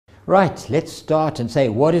Right, let's start and say,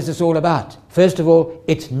 what is this all about? First of all,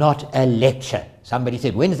 it's not a lecture. Somebody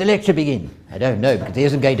said, when does the lecture begin? I don't know, because there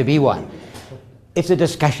isn't going to be one. It's a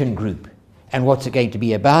discussion group. And what's it going to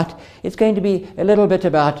be about? It's going to be a little bit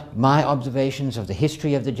about my observations of the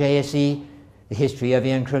history of the JSE, the history of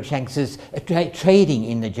Ian Cruikshank's trading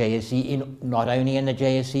in the JSE, not only in the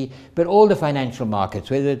JSE, but all the financial markets,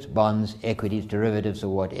 whether it's bonds, equities, derivatives,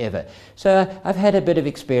 or whatever. So I've had a bit of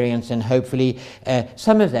experience, and hopefully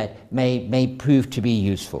some of that may prove to be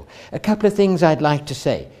useful. A couple of things I'd like to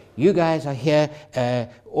say. You guys are here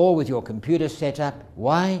all with your computers set up.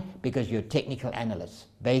 Why? Because you're technical analysts,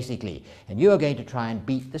 basically, and you are going to try and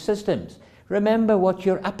beat the systems. Remember what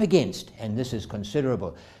you're up against, and this is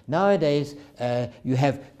considerable. Nowadays, you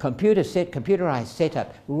have computerized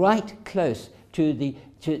setup right close to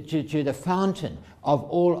the fountain of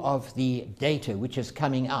all of the data which is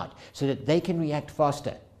coming out, so that they can react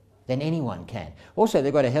faster than anyone can. Also,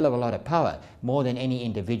 they've got a hell of a lot of power, more than any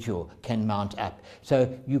individual can mount up.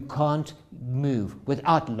 So you can't move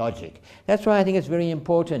without logic. That's why I think it's very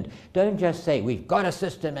important. Don't just say, we've got a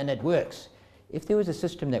system and it works. If there was a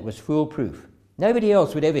system that was foolproof, nobody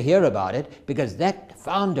else would ever hear about it, because that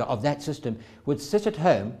founder of that system would sit at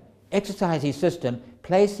home, exercise his system,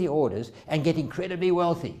 place the orders, and get incredibly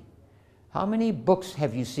wealthy. How many books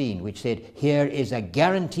have you seen which said, here is a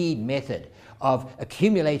guaranteed method of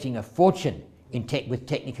accumulating a fortune with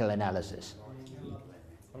technical analysis?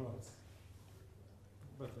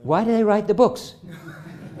 Why do they write the books?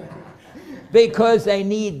 Because they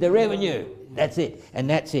need the revenue. That's it, and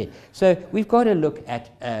that's it. So we've got to look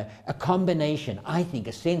at a combination. I think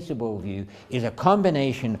a sensible view is a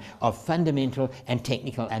combination of fundamental and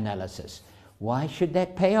technical analysis. Why should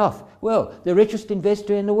that pay off? Well, the richest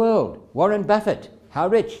investor in the world, Warren Buffett. How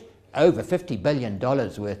rich? Over $50 billion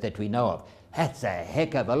worth that we know of. That's a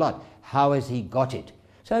heck of a lot. How has he got it?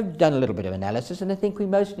 So I've done a little bit of analysis, and I think we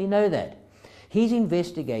mostly know that. He's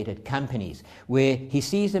investigated companies where he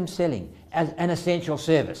sees them selling as an essential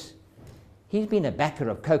service. He's been a backer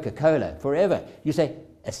of Coca-Cola forever. You say,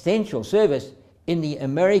 essential service in the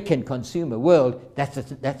American consumer world, that's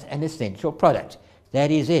an essential product.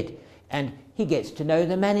 That is it. And he gets to know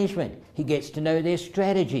the management. He gets to know their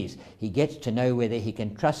strategies. He gets to know whether he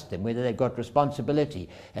can trust them, whether they've got responsibility,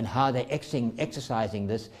 and how they're exercising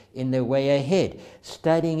this in their way ahead.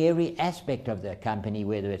 Studying every aspect of their company,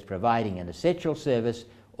 whether it's providing an essential service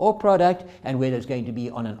or product, and whether it's going to be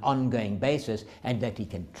on an ongoing basis, and that he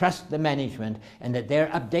can trust the management, and that they're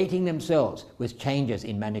updating themselves with changes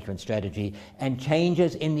in management strategy and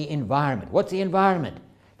changes in the environment. What's the environment?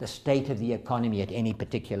 The state of the economy at any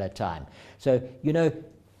particular time. So,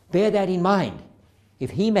 bear that in mind. If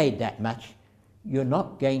he made that much, you're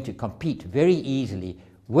not going to compete very easily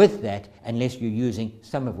with that unless you're using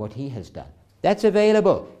some of what he has done. That's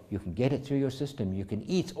available. You can get it through your system. You can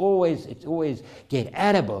eat. It's always get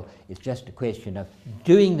addable. It's just a question of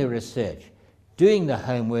doing the research, doing the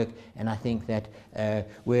homework. And I think that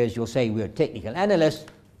whereas you'll say we're technical analysts,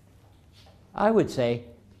 I would say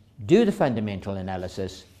do the fundamental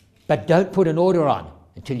analysis, but don't put an order on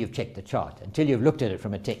until you've checked the chart, until you've looked at it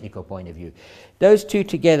from a technical point of view. Those two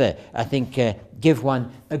together, I think, give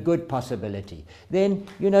one a good possibility. Then,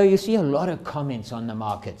 you see a lot of comments on the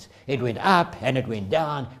markets. It went up and it went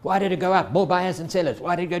down. Why did it go up? More buyers than sellers.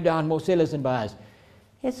 Why did it go down? More sellers than buyers.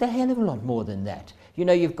 It's a hell of a lot more than that.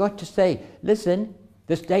 You've got to say, listen,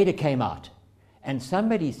 this data came out, and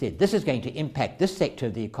somebody said this is going to impact this sector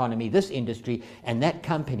of the economy, this industry, and that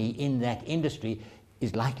company in that industry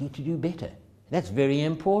is likely to do better. That's very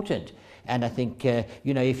important. And I think,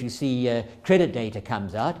 if you see credit data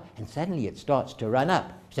comes out and suddenly it starts to run up,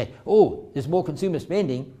 you say, oh, there's more consumer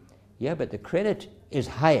spending. Yeah, but the credit is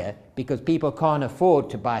higher because people can't afford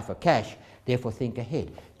to buy for cash, therefore think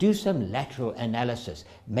ahead. Do some lateral analysis.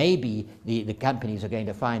 Maybe the companies are going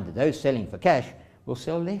to find that those selling for cash will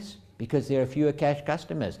sell less because there are fewer cash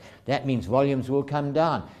customers. That means volumes will come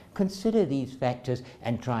down. Consider these factors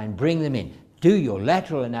and try and bring them in. Do your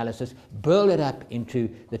lateral analysis, build it up into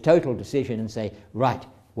the total decision and say, right,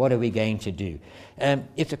 what are we going to do?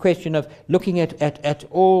 It's a question of looking at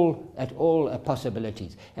all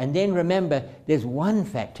possibilities. And then remember, there's one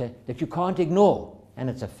factor that you can't ignore,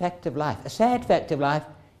 and it's a fact of life, a sad fact of life: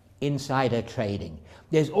 insider trading.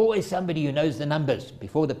 There's always somebody who knows the numbers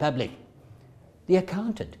before the public. The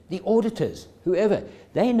accountant, the auditors, whoever,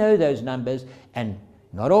 they know those numbers, and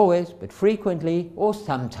not always, but frequently, or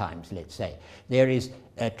sometimes, let's say, there is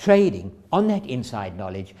trading on that inside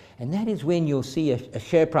knowledge, and that is when you'll see a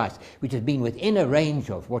share price which has been within a range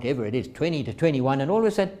of whatever it is, 20 to 21, and all of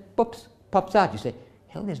a sudden, pops out. You say,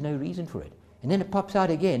 hell, there's no reason for it. And then it pops out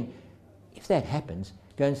again. If that happens,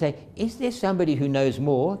 Go and say, is there somebody who knows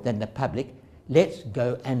more than the public? Let's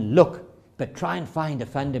go and look. But try and find a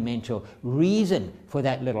fundamental reason for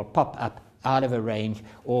that little pop-up out of a range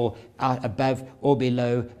or out above or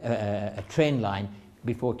below a trend line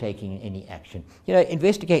before taking any action. You know,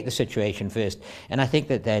 investigate the situation first, and I think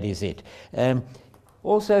that that is it.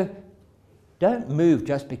 Also, don't move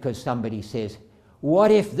just because somebody says, what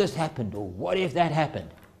if this happened or what if that happened?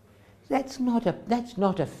 That's not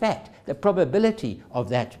a fact. The probability of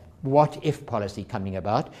that what if policy coming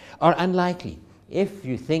about are unlikely. If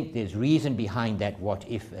you think there's reason behind that what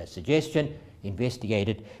if suggestion, investigate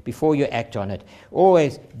it before you act on it.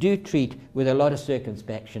 Always do treat with a lot of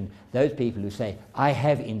circumspection those people who say, I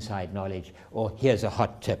have inside knowledge, or here's a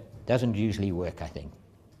hot tip. Doesn't usually work, I think.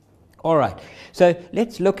 All right, so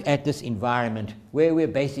let's look at this environment where we're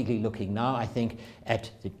basically looking now, I think, at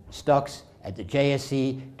the stocks, at the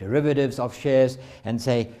JSE, derivatives of shares, and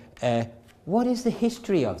say, what is the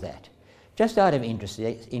history of that? Just out of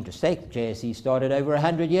interstate, the JSE started over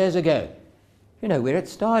 100 years ago. You know where it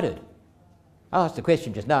started. I asked the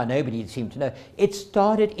question just now, nobody seemed to know. It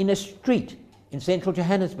started in a street in central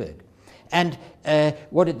Johannesburg. And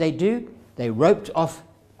what did they do? They roped off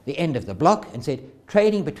the end of the block and said,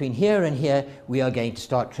 trading between here and here, we are going to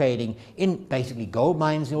start trading in basically gold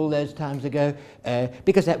mines all those times ago,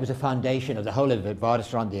 because that was the foundation of the whole of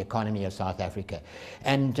Witwatersrand, the economy of South Africa.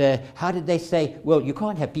 And how did they say, well, you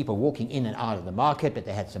can't have people walking in and out of the market, but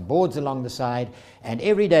they had some boards along the side, and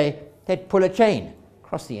every day they'd pull a chain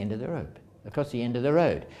across the end of the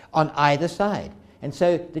road, on either side. And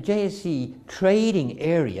so the JSE trading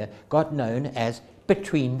area got known as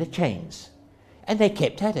between the chains. And they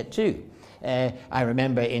kept at it too. I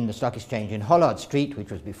remember in the stock exchange in Hollard Street, which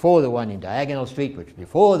was before the one in Diagonal Street, which was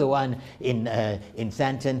before the one in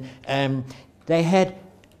Sandton, they had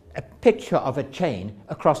a picture of a chain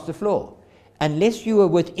across the floor. Unless you were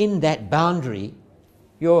within that boundary,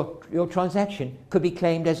 your transaction could be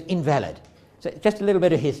claimed as invalid. So just a little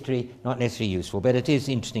bit of history, not necessarily useful, but it is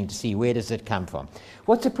interesting to see where does it come from.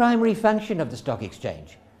 What's the primary function of the stock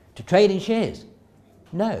exchange? To trade in shares?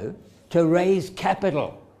 No, to raise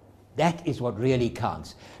capital. That is what really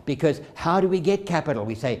counts. Because how do we get capital?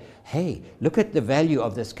 We say, hey, look at the value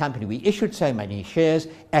of this company. We issued so many shares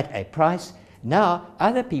at a price. Now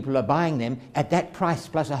other people are buying them at that price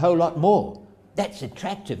plus a whole lot more. That's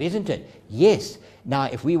attractive, isn't it? Yes. Now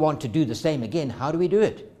if we want to do the same again, how do we do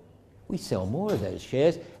it? We sell more of those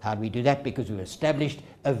shares. How do we do that? Because we've established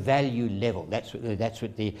a value level. That's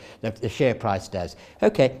what the share price does.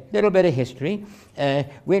 Okay, little bit of history.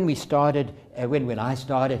 When we started, when I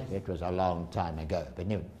started, it was a long time ago, but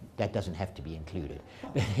no, that doesn't have to be included.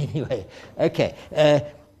 But anyway, okay.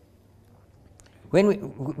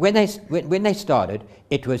 When they started,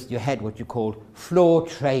 it was, you had what you called floor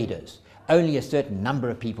traders. Only a certain number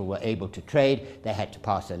of people were able to trade. They had to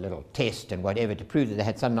pass a little test and whatever to prove that they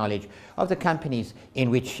had some knowledge of the companies in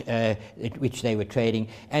which they were trading.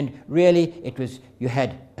 And really, it was, you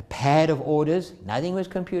had a pad of orders, nothing was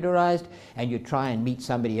computerized, and you try and meet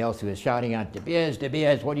somebody else who was shouting out, De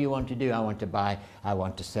Beers, what do you want to do? I want to buy, I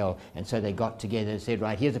want to sell. And so they got together and said,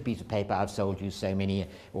 right, here's a piece of paper, I've sold you so many,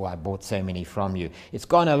 or I bought so many from you. It's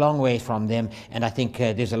gone a long way from them, and I think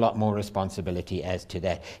there's a lot more responsibility as to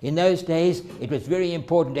that. In those days, it was very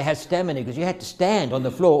important to have stamina, because you had to stand on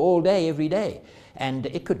the floor all day, every day. And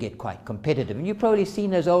it could get quite competitive. And you've probably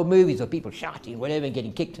seen those old movies of people shouting, whatever,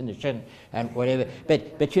 getting kicked in the shin and whatever.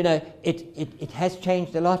 But you know, it has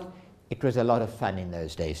changed a lot. It was a lot of fun in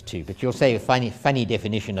those days too. But you'll say a funny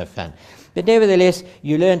definition of fun. But nevertheless,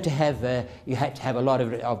 you learned to have, you had to have a lot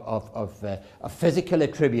of physical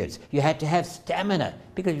attributes. You had to have stamina,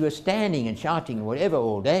 because you were standing and shouting and whatever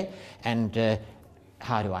all day. And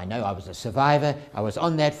how do I know? I was a survivor. I was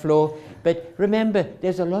on that floor. But remember,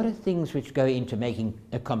 there's a lot of things which go into making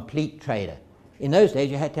a complete trader. In those days,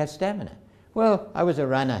 you had to have stamina. Well, I was a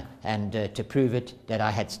runner, and to prove it that I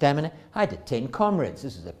had stamina, I did 10 comrades.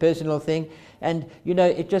 This is a personal thing. And, you know,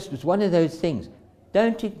 it just was one of those things.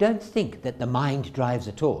 Don't think that the mind drives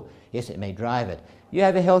it all. Yes, it may drive it. You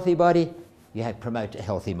have a healthy body, you have promote a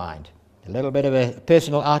healthy mind. A little bit of a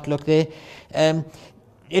personal outlook there.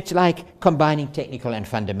 It's like combining technical and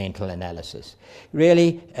fundamental analysis.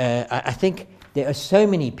 Really, I think there are so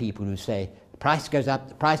many people who say, the price goes up,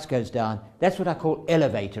 the price goes down. That's what I call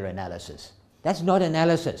elevator analysis. That's not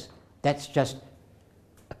analysis. That's just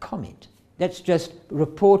a comment. That's just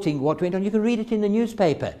reporting what went on. You can read it in the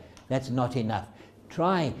newspaper. That's not enough.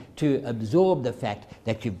 Try to absorb the fact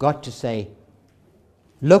that you've got to say,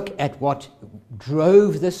 look at what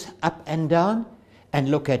drove this up and down, and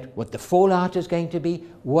look at what the fallout is going to be.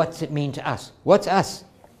 What's it mean to us? What's us?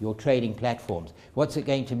 your trading platforms? What's it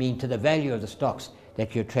going to mean to the value of the stocks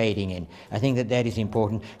that you're trading in? I think that that is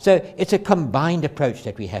important. So it's a combined approach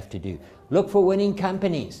that we have to do. Look for winning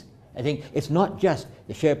companies. I think it's not just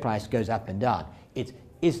the share price goes up and down. It's,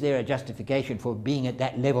 is there a justification for being at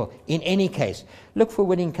that level in any case? Look for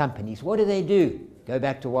winning companies. What do they do? Go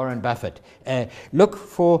back to Warren Buffett. Look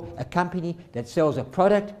for a company that sells a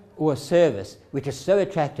product or a service which is so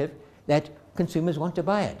attractive that consumers want to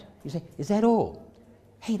buy it. You say, is that all?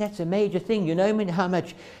 Hey, that's a major thing. You know, I mean, how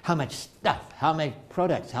much stuff, how many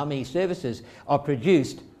products, how many services are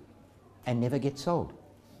produced and never get sold,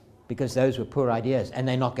 because those were poor ideas and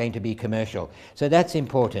they're not going to be commercial. So that's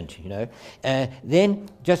important, you know. Then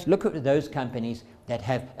just look at those companies that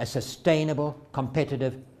have a sustainable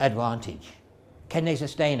competitive advantage. Can they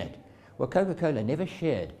sustain it? Well, Coca-Cola never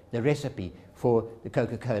shared the recipe for the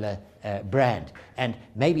Coca-Cola brand, and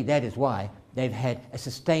maybe that is why they've had a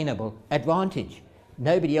sustainable advantage.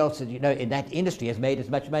 Nobody else, you know, in that industry has made as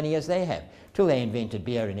much money as they have, till they invented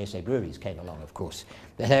beer and SA Breweries came along, of course.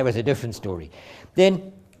 That was a different story.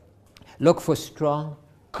 Then look for strong,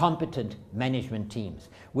 competent management teams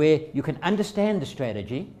where you can understand the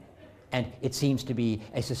strategy and it seems to be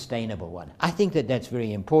a sustainable one. I think that that's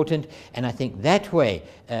very important, and I think that way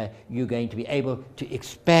you're going to be able to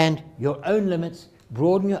expand your own limits,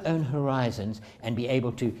 broaden your own horizons, and be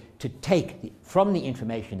able to take from the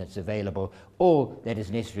information that's available all that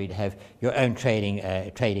is necessary to have your own trading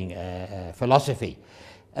philosophy.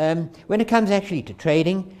 When it comes actually to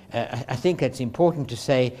trading, I think it's important to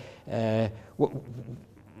say,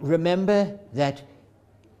 remember that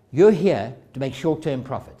you're here to make short-term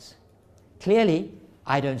profits. Clearly,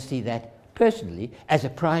 I don't see that personally as a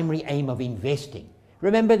primary aim of investing.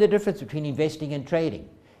 Remember the difference between investing and trading.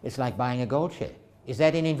 It's like buying a gold share. Is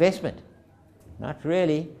that an investment? Not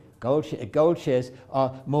really. Gold shares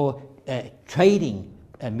are more trading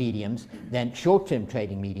mediums than short-term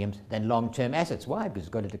trading mediums than long-term assets. Why? Because it's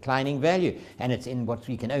got a declining value and it's in what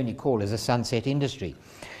we can only call as a sunset industry.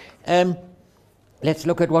 Let's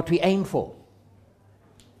look at what we aim for.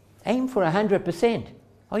 Aim for 100%.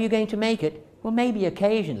 Are you going to make it? Well, maybe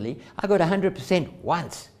occasionally. I got 100%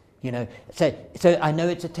 once, you know. So I know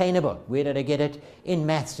it's attainable. Where did I get it? In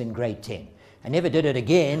maths in grade 10. I never did it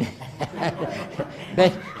again.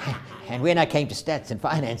 And when I came to stats and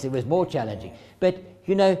finance, it was more challenging. But,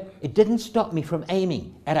 you know, it didn't stop me from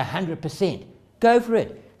aiming at 100%. Go for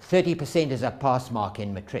it. 30% is a pass mark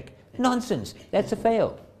in matric. Nonsense. That's a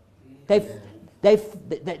fail. They've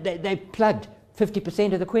plugged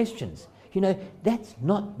 50% of the questions. You know, that's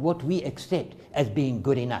not what we accept as being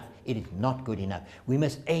good enough. It is not good enough. We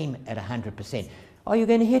must aim at 100%. Are you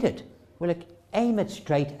going to hit it? Well, look, aim at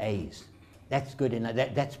straight A's. That's good enough.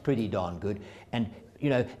 That's pretty darn good. And, you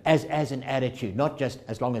know, as an attitude, not just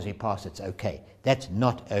as long as we pass, it's okay. That's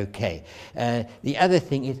not okay. The other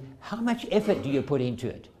thing is, how much effort do you put into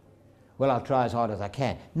it? Well, I'll try as hard as I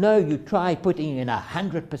can. No, you try putting in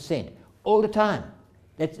 100% all the time.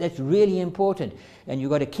 That's really important, and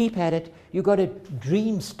you've got to keep at it. You've got to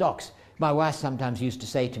dream stocks. My wife sometimes used to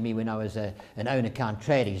say to me when I was an own account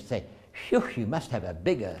trader, she'd say, "Phew, you must have a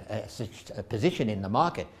bigger position in the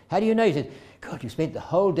market. How do you know?" He said, "God, you spent the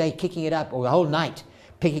whole day kicking it up, or the whole night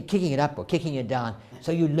kicking it up or kicking it down,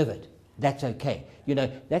 so you live it. That's okay." You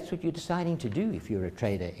know, that's what you're deciding to do if you're a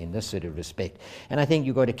trader in this sort of respect. And I think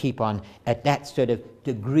you've got to keep on at that sort of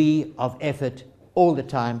degree of effort all the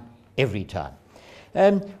time, every time.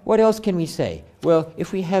 What else can we say? Well,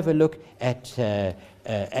 if we have a look at the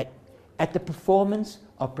performance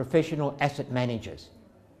of professional asset managers,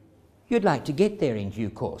 you'd like to get there in due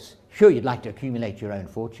course. Sure, you'd like to accumulate your own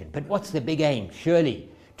fortune, but what's the big aim? Surely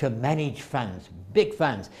to manage funds, big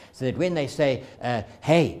funds, so that when they say,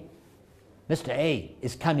 hey, Mr. A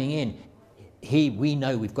is coming in, we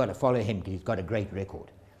know we've got to follow him because he's got a great record.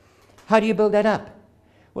 How do you build that up?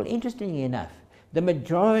 Well, interestingly enough, the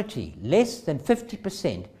majority, less than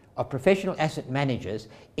 50% of professional asset managers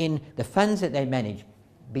in the funds that they manage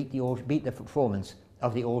beat the performance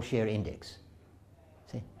of the all-share index.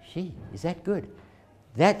 Say, gee, is that good?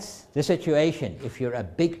 That's the situation if you're a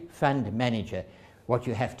big fund manager, what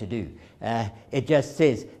you have to do. It just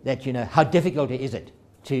says that, you know, how difficult is it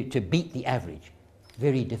to beat the average.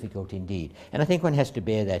 Very difficult indeed. And I think one has to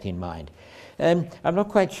bear that in mind. I'm not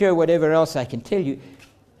quite sure whatever else I can tell you.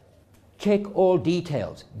 Check all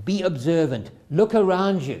details. Be observant. Look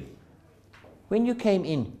around you. When you came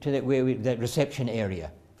into that reception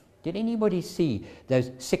area, did anybody see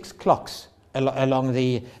those 6 clocks along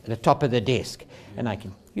the top of the desk?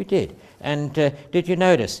 And you did. And did you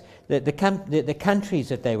notice that the countries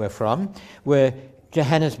that they were from were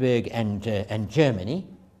Johannesburg and Germany,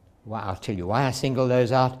 Well, I'll tell you why I single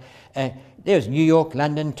those out. There's New York,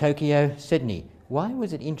 London, Tokyo, Sydney. Why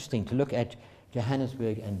was it interesting to look at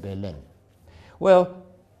Johannesburg and Berlin? Well,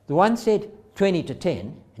 the one said 20 to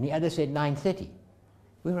 10, and the other said 9:30.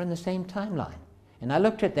 We were on the same timeline. And I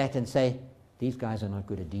looked at that and say, these guys are not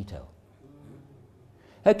good at detail.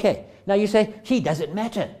 Okay, now you say, gee, does it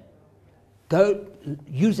matter? Go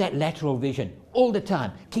use that lateral vision all the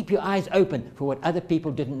time. Keep your eyes open for what other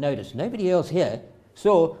people didn't notice. Nobody else here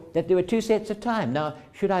saw that there were two sets of time. Now,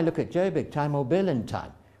 should I look at Joburg time or Berlin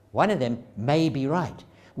time? One of them may be right.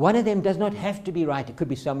 One of them does not have to be right. It could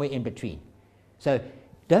be somewhere in between. So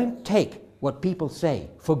don't take what people say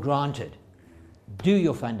for granted. Do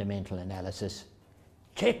your fundamental analysis.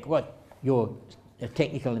 Check what your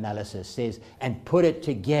technical analysis says and put it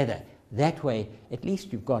together. That way, at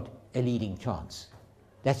least you've got a leading chance.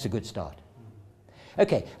 That's a good start.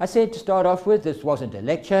 Okay, I said to start off with, this wasn't a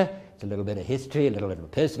lecture. It's a little bit of history, a little bit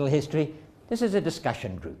of personal history. This is a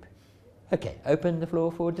discussion group. Okay, open the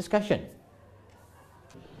floor for discussion.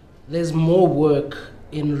 There's more work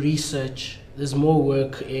in research. There's more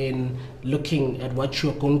work in looking at what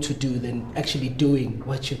you're going to do than actually doing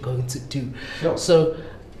what you're going to do. Sure. So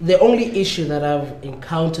the only issue that I've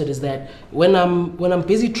encountered is that when I'm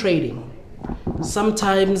busy trading,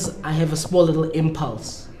 sometimes I have a small little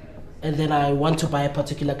impulse, and then I want to buy a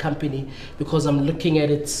particular company because I'm looking at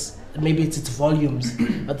its volumes,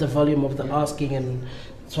 at the volume of the asking, and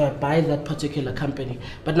so I buy that particular company.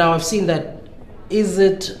 But now I've seen that, is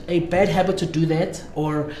it a bad habit to do that,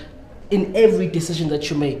 or in every decision that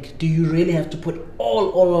you make, do you really have to put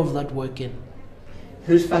all of that work in?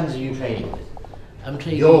 Whose funds are you trading with? I'm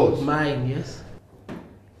trading Yours. mine, yes.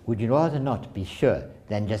 Would you rather not be sure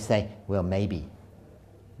than just say, well, maybe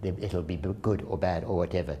it'll be good or bad or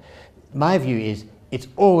whatever? My view is it's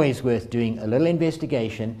always worth doing a little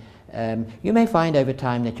investigation. You may find over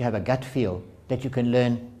time that you have a gut feel that you can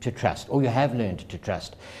learn to trust, or you have learned to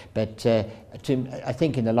trust. But I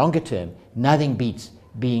think in the longer term, nothing beats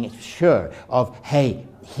being sure of, hey,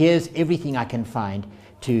 here's everything I can find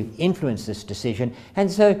to influence this decision.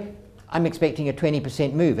 And so I'm expecting a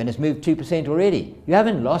 20% move, and it's moved 2% already. You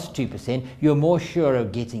haven't lost 2%, you're more sure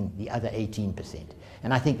of getting the other 18%.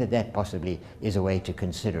 And I think that possibly is a way to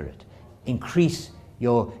consider it. Increase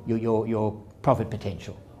your profit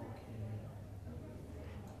potential.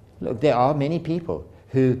 Look, there are many people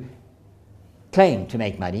who claim to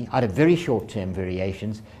make money out of very short-term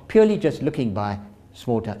variations, purely just looking by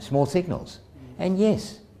small signals. And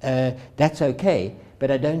yes, that's okay, but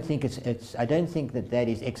I don't think I don't think that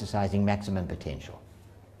is exercising maximum potential.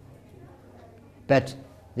 But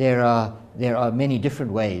there are many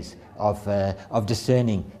different ways of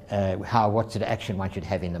discerning what sort of action one should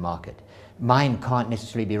have in the market. Mine can't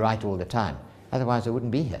necessarily be right all the time, otherwise I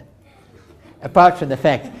wouldn't be here. Apart from the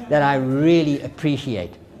fact that I really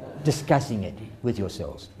appreciate discussing it with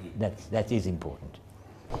yourselves. That is important.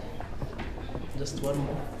 Just one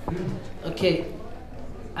more. Okay,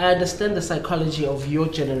 I understand the psychology of your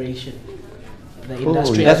generation. The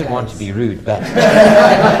industrial he doesn't guys. want to be rude, but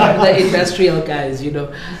the industrial guys, you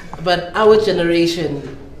know. But our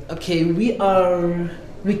generation, okay, we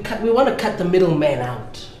want to cut the middleman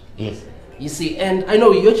out. yes. You see, and I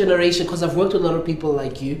know your generation, because I've worked with a lot of people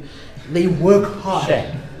like you, they work hard.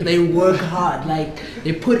 Sure. They work hard, like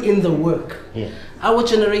they put in the work. Yeah. Our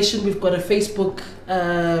generation, we've got a Facebook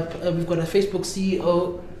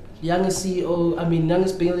CEO, youngest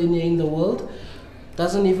billionaire in the world,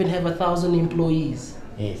 doesn't even have 1,000 employees.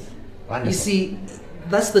 Yes. Wonderful. You see,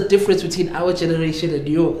 that's the difference between our generation and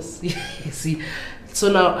yours. You see,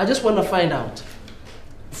 so now I just want to find out,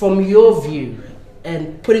 from your view,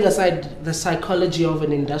 and putting aside the psychology of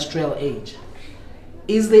an industrial age,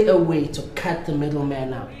 is there a way to cut the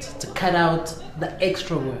middleman out, to cut out the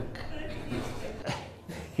extra work?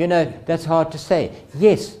 You know, that's hard to say.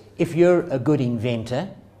 Yes, if you're a good inventor,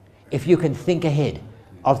 if you can think ahead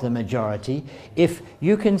of the majority, if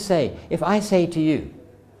you can say, if I say to you,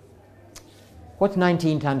 what's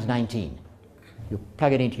 19 times 19? You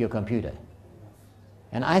plug it into your computer.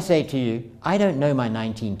 And I say to you, I don't know my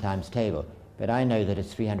 19 times table, but I know that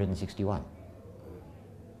it's 361.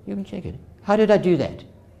 You can check it. How did I do that?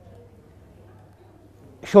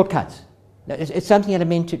 Shortcuts. It's something that I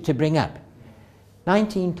meant to bring up.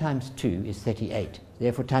 19 times 2 is 38.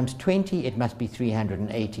 Therefore, times 20, it must be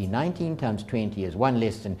 380. 19 times 20 is 1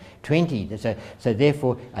 less than 20. So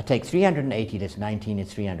therefore, I take 380 less 19,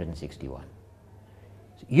 it's 361.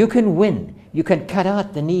 You can win. You can cut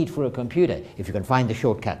out the need for a computer if you can find the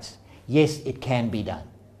shortcuts. Yes, it can be done.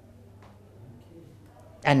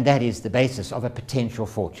 And that is the basis of a potential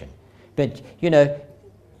fortune. But, you know,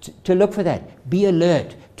 to look for that. Be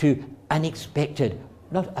alert to unexpected,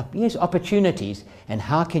 yes, opportunities. And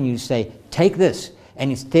how can you say, take this,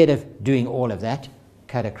 and instead of doing all of that,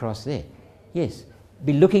 cut across there? Yes,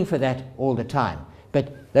 be looking for that all the time.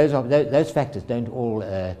 But those factors don't all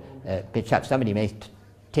pitch up. Somebody may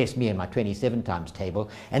test me in my 27 times table,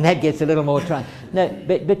 and that gets a little more trying. No,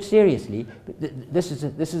 but seriously, this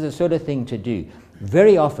is a sort of thing to do.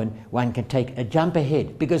 Very often one can take a jump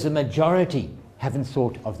ahead because the majority haven't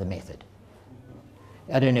thought of the method.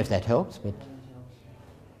 I don't know if that helps, but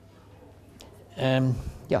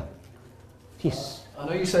yeah. Yes. I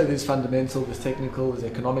know you say there's fundamental, there's technical, there's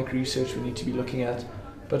economic research we need to be looking at,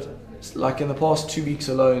 but like in the past 2 weeks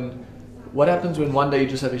alone, what happens when one day you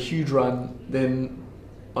just have a huge run, then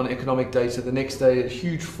on economic data, the next day a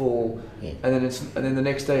huge fall, Yeah. and then the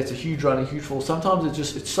next day it's a huge run, a huge fall. Sometimes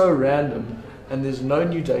it's so random, and there's no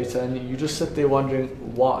new data, and you just sit there wondering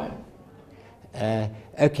why.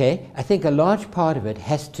 Okay, I think a large part of it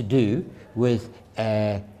has to do with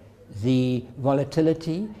the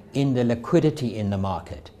volatility in the liquidity in the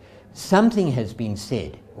market. Something has been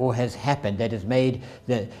said or has happened that has made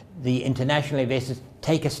the international investors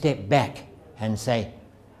take a step back and say,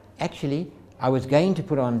 actually, I was going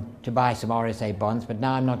to buy some RSA bonds, but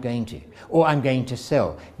now I'm not going to, or I'm going to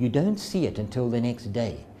sell. You don't see it until the next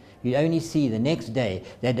day. You only see the next day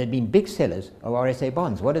that there have been big sellers of RSA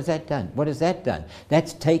bonds. What has that done? What has that done?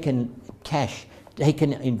 That's taken cash,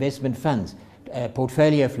 taken investment funds,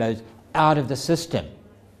 portfolio flows out of the system.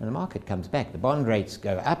 And the market comes back. The bond rates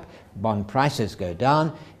go up, bond prices go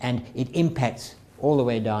down, and it impacts all the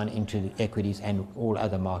way down into the equities and all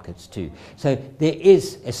other markets too. So there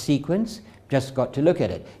is a sequence, just got to look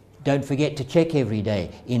at it. Don't forget to check every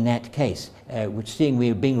day in that case, which seeing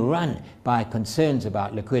we're being run by concerns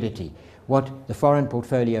about liquidity, what the foreign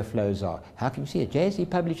portfolio flows are. How can you see it? JSE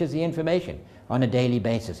publishes the information on a daily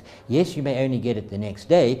basis. Yes, you may only get it the next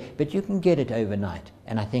day, but you can get it overnight.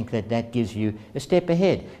 And I think that gives you a step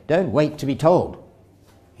ahead. Don't wait to be told.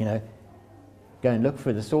 Go and look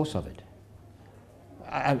for the source of it.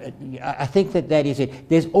 I think that is it.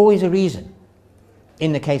 There's always a reason.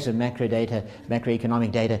 In the case of macro data,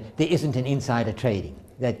 macroeconomic data, there isn't an insider trading,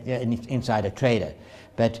 an insider trader.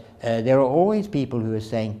 But there are always people who are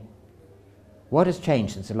saying, what has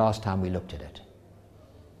changed since the last time we looked at it?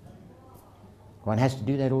 One has to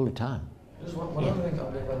do that all the time. There's one other thing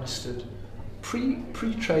I've never understood.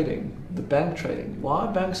 Pre-trading, the bank trading, why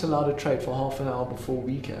are banks allowed to trade for half an hour before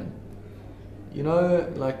we can?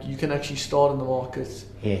 Like you can actually start in the market.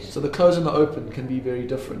 Yes. So the close and the open can be very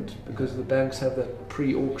different because the banks have that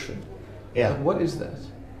pre-auction. Yeah. Like, what is that?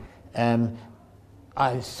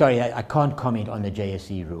 I can't comment on the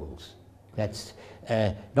JSE rules. That's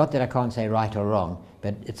not that I can't say right or wrong,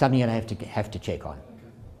 but it's something that I have to check on.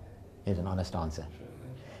 Is an honest answer.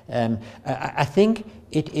 I think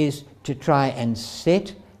it is to try and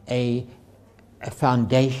set a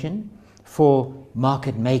foundation for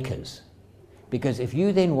market makers. Because if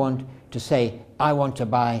you then want to say, I want to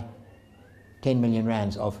buy 10 million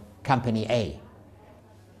rands of company A,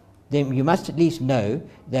 then you must at least know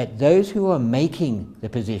that those who are making the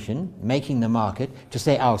position, making the market, to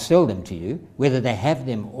say, I'll sell them to you, whether they have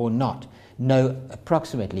them or not, know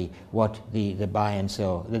approximately what the buy and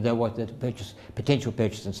sell, what the potential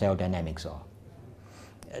purchase and sale dynamics are.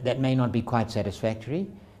 That may not be quite satisfactory,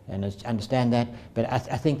 and understand that, but I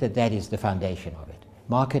think that is the foundation of it.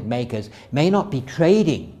 Market makers may not be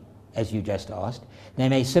trading, as you just asked. They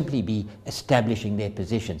may simply be establishing their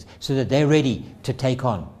positions so that they're ready to take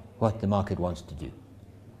on what the market wants to do.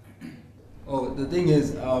 Oh, the thing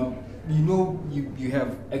is, you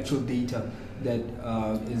have actual data that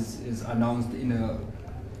is announced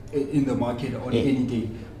in the market on any day.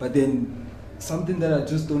 But then something that I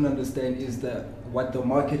just don't understand is that what the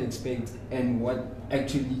market expects and what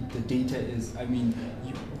actually the data is. I mean,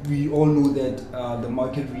 we all know that the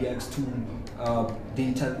market reacts to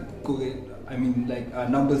data.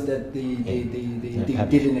 Numbers that they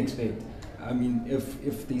didn't expect. I mean,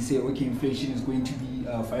 if they say, okay, inflation is going to be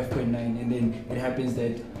 5.9, and then it happens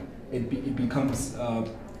that it becomes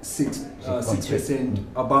 6%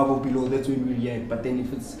 above or below, that's when we react. But then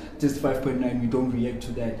if it's just 5.9, we don't react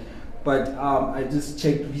to that. But I just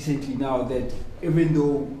checked recently now that even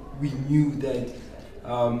though we knew that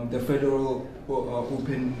the Federal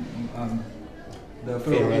Open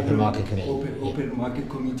Market Committee. Open Market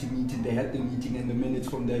Committee meeting, they had the meeting and the minutes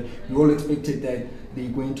from that, we all expected that they're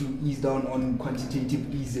going to ease down on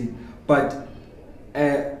quantitative easing. But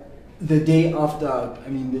the day after,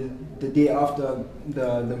 the day after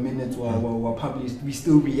the minutes were published, we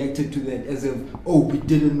still reacted to that as if, oh, we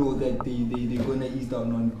didn't know that they're going to ease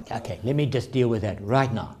down on. Okay, let me just deal with that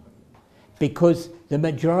right now. Because the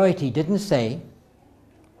majority didn't say,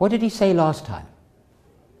 what did he say last time?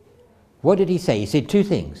 What did he say? He said two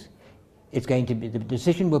things. It's going to be, the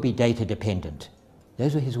decision will be data dependent.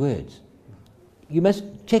 Those were his words. You must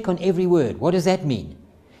check on every word. What does that mean?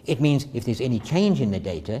 It means if there's any change in the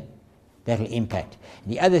data, that'll impact.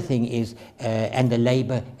 The other thing is, and the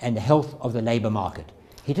labour and the health of the labour market.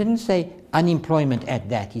 He didn't say unemployment at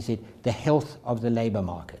that. He said the health of the labour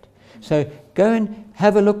market. So go and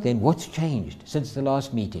have a look then. What's changed since the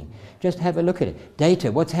last meeting? Just have a look at it.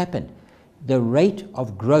 Data, what's happened? The rate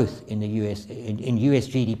of growth in the US, in US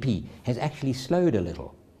GDP has actually slowed a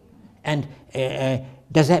little. And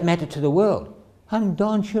does that matter to the world? I'm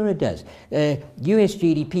darn sure it does. US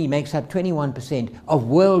GDP makes up 21% of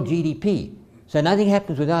world GDP. So nothing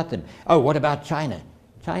happens without them. Oh, what about China?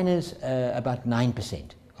 China's about 9%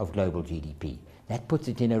 of global GDP. That puts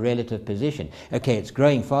it in a relative position. Okay, it's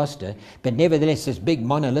growing faster, but nevertheless this big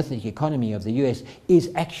monolithic economy of the US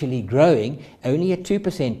is actually growing, only at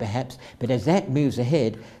 2% perhaps, but as that moves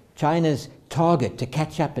ahead, China's target to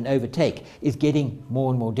catch up and overtake is getting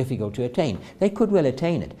more and more difficult to attain. They could well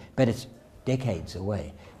attain it, but it's decades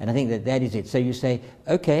away. And I think that that is it. So you say,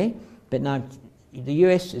 okay, but now the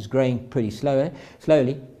US is growing pretty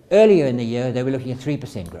slowly. Earlier in the year, they were looking at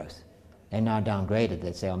 3% growth. They're now downgraded.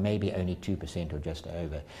 They say, oh, maybe only 2% or just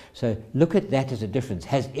over. So look at that as a difference.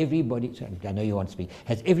 Has everybody, sorry, I know you want to speak,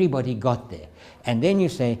 has everybody got there? And then you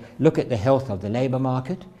say, look at the health of the labour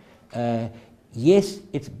market. Yes,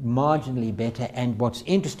 it's marginally better, and what's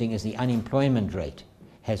interesting is the unemployment rate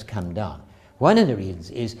has come down. One of the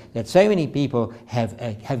reasons is that so many people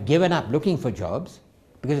have given up looking for jobs,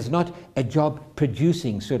 because it's not a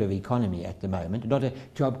job-producing sort of economy at the moment, not a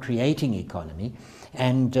job-creating economy,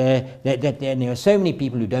 and there are so many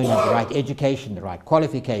people who don't have the right education, the right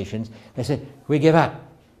qualifications. They say, we give up.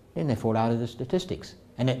 Then they fall out of the statistics.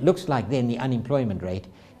 And it looks like then the unemployment rate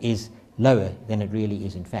is lower than it really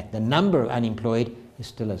is in fact. The number of unemployed is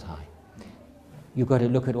still as high. You've got to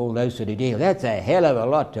look at all those sort of deals. That's a hell of a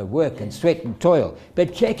lot of work and sweat and toil.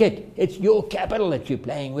 But check it. It's your capital that you're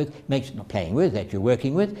playing with. Not playing with, that you're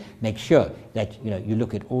working with. Make sure that you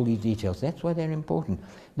look at all these details. That's why they're important.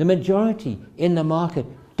 The majority in the market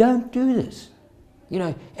don't do this.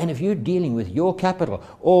 And if you're dealing with your capital,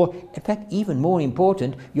 or in fact even more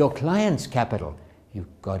important, your client's capital,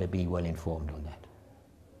 you've got to be well informed on that.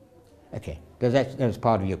 Okay, because that's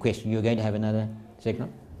part of your question. You're going to have another signal?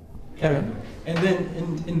 And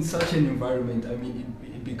then in such an environment,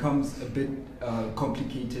 it becomes a bit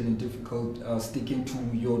complicated and difficult sticking to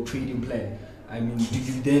your trading plan.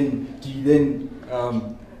 Do you then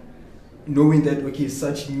knowing that, okay,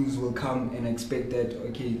 such news will come and expect that,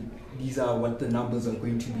 okay, these are what the numbers are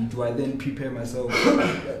going to be, do I then prepare myself,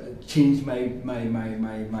 change my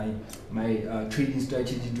trading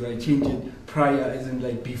strategy? Do I change it prior, as in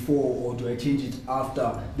like before, or do I change it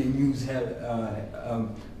after the news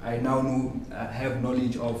I now have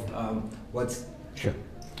knowledge of what's... Sure.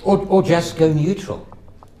 Or just go neutral.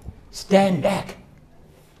 Stand back.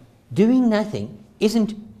 Doing nothing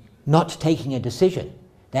isn't not taking a decision.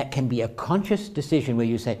 That can be a conscious decision where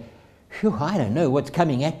you say, phew, I don't know what's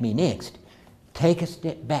coming at me next. Take a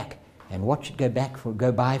step back and watch it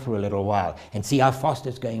go by for a little while and see how fast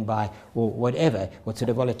it's going by, or whatever, what sort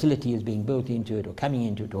of volatility is being built into it or coming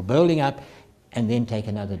into it or building up, and then take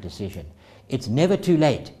another decision. It's never too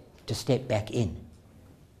late to step back in,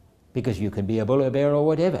 because you can be a bull or bear or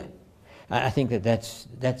whatever. I think that's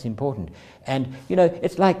important. And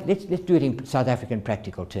it's like, let's do it in South African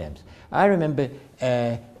practical terms. I remember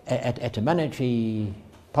at a monetary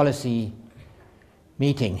policy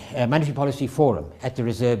meeting, a monetary policy forum at the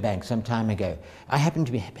Reserve Bank some time ago. I happened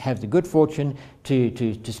to have the good fortune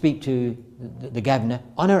to speak to the governor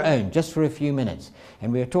on her own, just for a few minutes.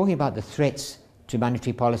 And we were talking about the threats to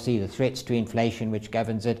monetary policy, the threats to inflation which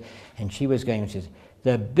governs it. And she was going, she says,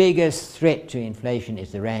 the biggest threat to inflation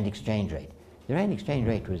is the Rand exchange rate. The Rand exchange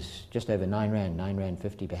rate was just over 9 Rand, 9 Rand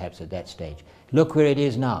 50 perhaps at that stage. Look where it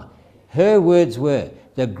is now. Her words were,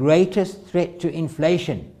 the greatest threat to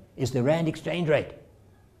inflation is the Rand exchange rate.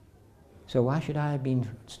 So why should I have been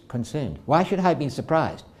concerned? Why should I have been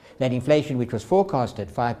surprised that inflation, which was forecast at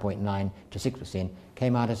 5.9 to 6%,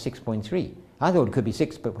 came out at 6.3? I thought it could be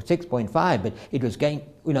 6.5, but it was going,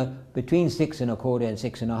 between 6.25 and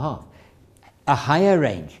 6.5. A higher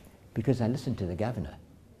range, because I listened to the governor.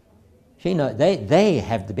 They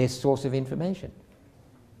have the best source of information.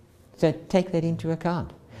 So take that into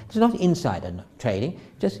account. It's not insider trading,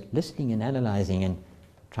 just listening and analyzing and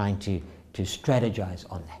trying to strategize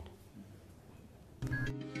on that.